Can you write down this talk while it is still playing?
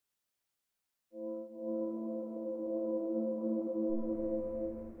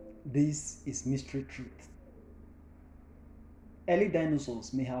This is mystery truth. Early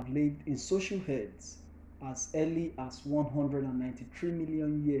dinosaurs may have lived in social herds as early as 193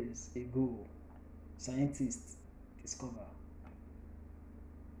 million years ago, scientists discover.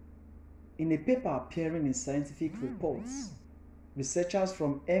 In a paper appearing in scientific reports, researchers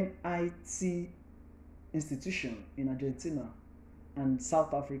from MIT institution in Argentina and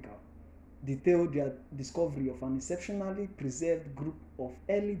South Africa detailed their discovery of an exceptionally preserved group of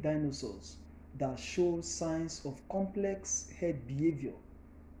early dinosaurs that shows signs of complex head behavior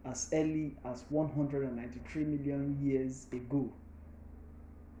as early as 193 million years ago,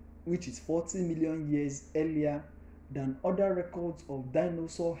 which is 40 million years earlier than other records of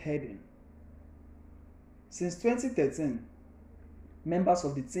dinosaur heading. Since 2013, members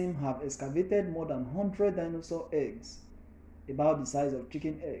of the team have excavated more than 100 dinosaur eggs, about the size of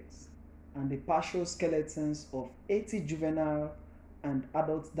chicken eggs, and the partial skeletons of 80 juvenile and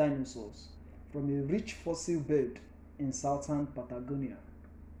adult dinosaurs from a rich fossil bed in southern Patagonia.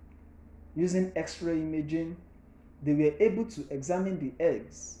 Using X-ray imaging, they were able to examine the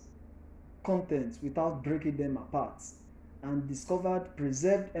eggs' contents without breaking them apart and discovered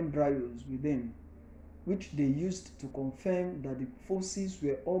preserved embryos within, which they used to confirm that the fossils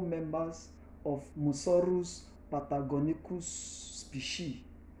were all members of Mussaurus patagonicus species,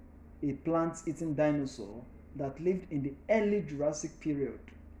 a plant-eating dinosaur that lived in the early Jurassic period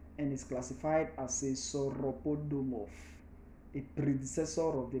and is classified as a sauropodomorph, a predecessor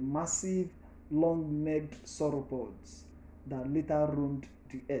of the massive, long-necked sauropods that later roamed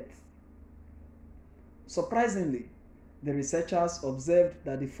the Earth. Surprisingly, the researchers observed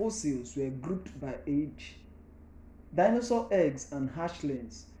that the fossils were grouped by age. Dinosaur eggs and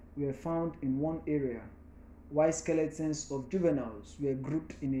hatchlings were found in one area, while skeletons of juveniles were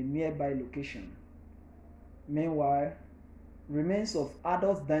grouped in a nearby location. Meanwhile, remains of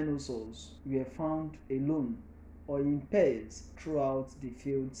adult dinosaurs were found alone or in pairs throughout the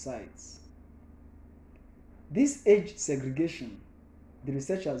field sites. This age segregation, the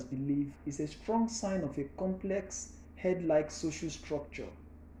researchers believe, is a strong sign of a complex head-like social structure.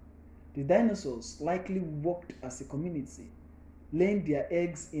 The dinosaurs likely worked as a community, laying their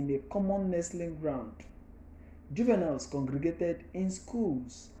eggs in a common nestling ground. Juveniles congregated in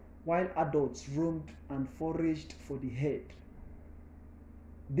schools, while adults roamed and foraged for the head.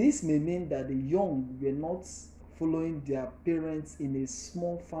 This may mean that the young were not following their parents in a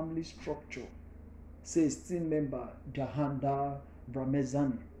small family structure, says team member Jahanda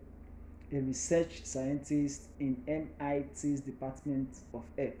Ramezani, a research scientist in MIT's Department of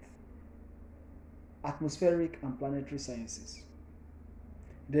Earth, Atmospheric and Planetary Sciences.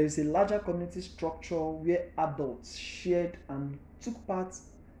 There is a larger community structure where adults shared and took part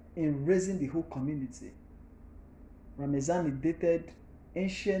in raising the whole community. Ramezani dated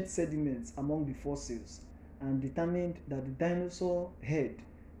ancient sediments among the fossils and determined that the dinosaur head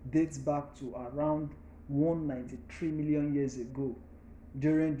dates back to around 193 million years ago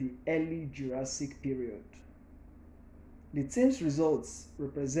during the early Jurassic period. The team's results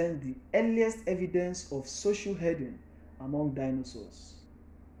represent the earliest evidence of social herding among dinosaurs.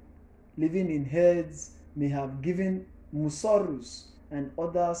 Living in herds may have given Mussaurus and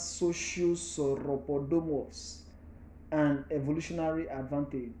other social sauropodomorphs an evolutionary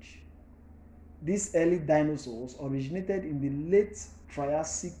advantage. These early dinosaurs originated in the late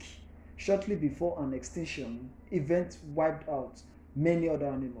Triassic, shortly before an extinction event wiped out many other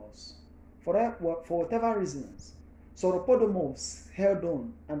animals. For whatever reasons, sauropodomorphs held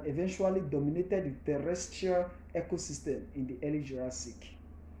on and eventually dominated the terrestrial ecosystem in the early Jurassic.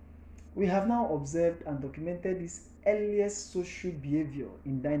 We have now observed and documented this earliest social behavior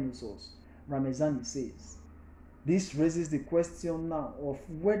in dinosaurs, Ramezani says. This raises the question now of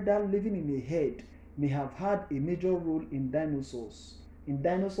whether living in a herd may have had a major role in dinosaurs'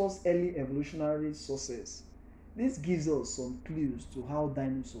 early evolutionary success. This gives us some clues to how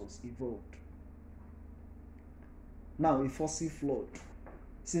dinosaurs evolved. Now, a fossil flood.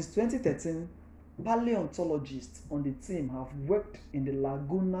 Since 2013, paleontologists on the team have worked in the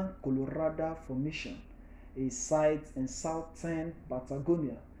Laguna Colorada Formation, a site in southern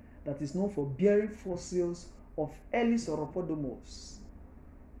Patagonia that is known for bearing fossils of early sauropodomorphs.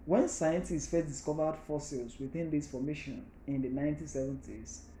 When scientists first discovered fossils within this formation in the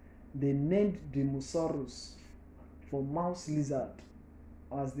 1970s, they named the Mussaurus for mouse lizard,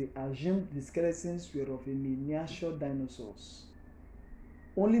 as they assumed the skeletons were of a miniature dinosaurs.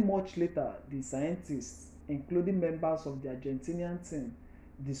 Only much later did scientists, including members of the Argentinian team,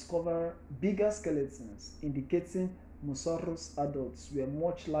 discover bigger skeletons, indicating Mussaurus adults were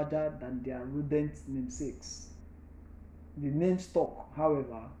much larger than their rodent namesakes. The name stuck,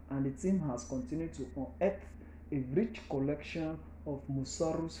 however, and the team has continued to unearth a rich collection of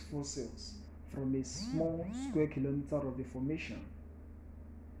Mussaurus fossils from a small square kilometer of the formation.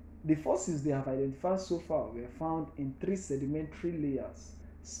 The fossils they have identified so far were found in 3 sedimentary layers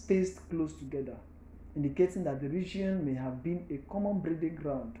spaced close together, indicating that the region may have been a common breeding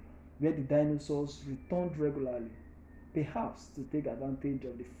ground where the dinosaurs returned regularly, perhaps to take advantage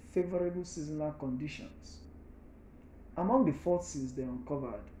of the favorable seasonal conditions. Among the fossils they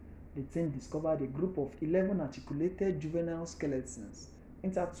uncovered, the team discovered a group of 11 articulated juvenile skeletons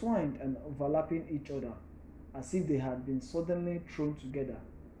intertwined and overlapping each other, as if they had been suddenly thrown together.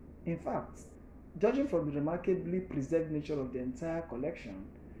 In fact, judging from the remarkably preserved nature of the entire collection,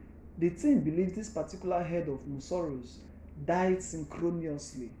 the team believes this particular head of Mussaurus died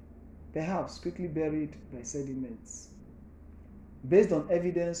synchronously, perhaps quickly buried by sediments. Based on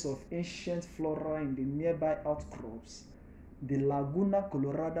evidence of ancient flora in the nearby outcrops, the Laguna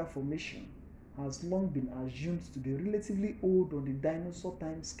Colorada Formation has long been assumed to be relatively old on the dinosaur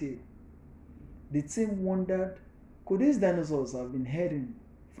time scale. The team wondered, could these dinosaurs have been hidden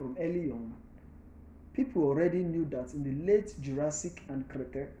from early on? People already knew that in the late Jurassic and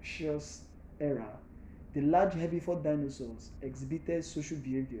Cretaceous era, the large herbivore dinosaurs exhibited social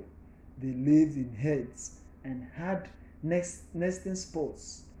behavior. They lived in herds and had nesting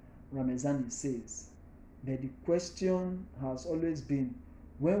spots, Ramezani says. But the question has always been,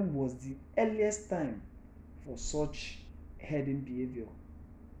 when was the earliest time for such herding behavior?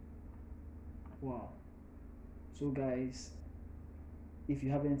 Wow. So guys, if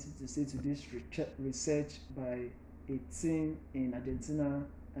you have anything to say to this research by a team in Argentina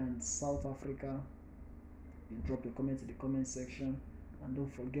and South Africa, you drop your comment in the comment section, and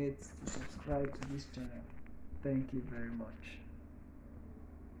don't forget to subscribe to this channel. Thank you very much.